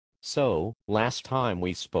So, last time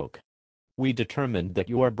we spoke, we determined that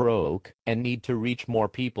you are broke and need to reach more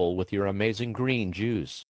people with your amazing green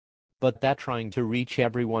juice. But that trying to reach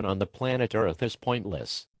everyone on the planet Earth is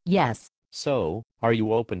pointless. Yes. So, are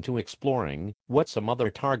you open to exploring what some other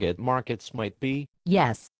target markets might be?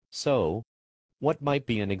 Yes. So, what might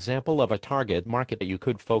be an example of a target market that you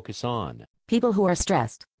could focus on? People who are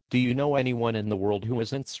stressed. Do you know anyone in the world who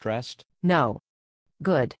isn't stressed? No.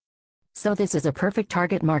 Good. So this is a perfect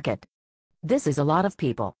target market. This is a lot of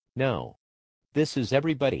people. No. This is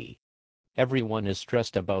everybody. Everyone is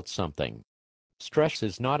stressed about something. Stress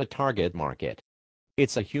is not a target market.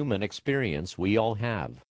 It's a human experience we all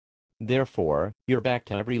have. Therefore, you're back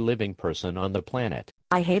to every living person on the planet.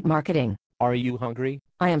 I hate marketing. Are you hungry?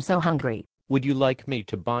 I am so hungry. Would you like me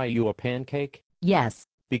to buy you a pancake? Yes.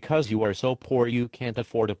 Because you are so poor you can't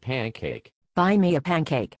afford a pancake. Buy me a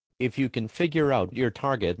pancake. If you can figure out your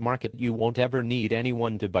target market, you won't ever need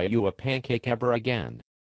anyone to buy you a pancake ever again.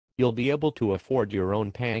 You'll be able to afford your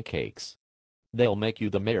own pancakes. They'll make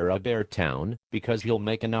you the mayor of Beartown because you'll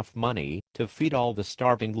make enough money to feed all the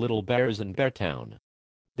starving little bears in Beartown.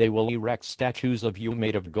 They will erect statues of you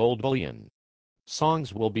made of gold bullion.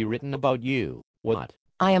 Songs will be written about you. What?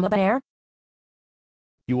 I am a bear?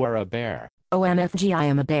 You are a bear. OMFG, I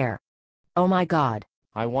am a bear. Oh my God.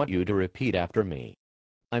 I want you to repeat after me.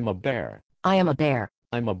 I'm a bear. I am a bear.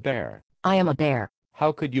 I'm a bear. I am a bear.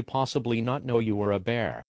 How could you possibly not know you were a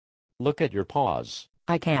bear? Look at your paws.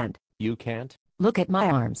 I can't. You can't? Look at my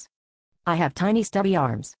arms. I have tiny stubby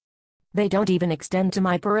arms. They don't even extend to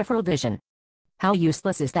my peripheral vision. How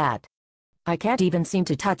useless is that? I can't even seem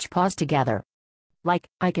to touch paws together. Like,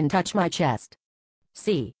 I can touch my chest.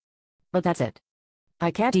 See? But that's it.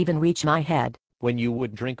 I can't even reach my head. When you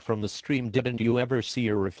would drink from the stream, didn't you ever see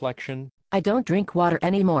your reflection? I don't drink water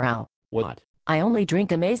anymore, Al. What? I only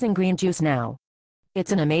drink amazing green juice now.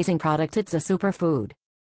 It's an amazing product, it's a superfood.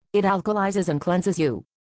 It alkalizes and cleanses you.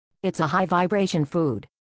 It's a high vibration food.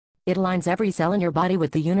 It aligns every cell in your body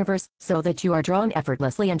with the universe so that you are drawn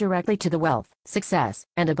effortlessly and directly to the wealth, success,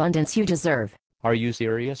 and abundance you deserve. Are you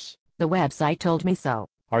serious? The website told me so.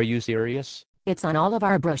 Are you serious? It's on all of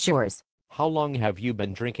our brochures. How long have you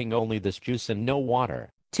been drinking only this juice and no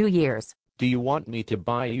water? 2 years. Do you want me to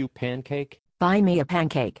buy you pancake? Buy me a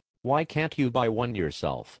pancake. Why can't you buy one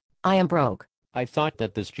yourself? I am broke. I thought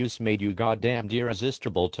that this juice made you goddamn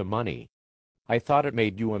irresistible to money. I thought it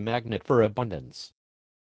made you a magnet for abundance.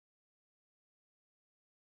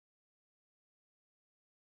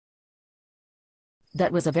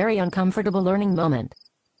 That was a very uncomfortable learning moment.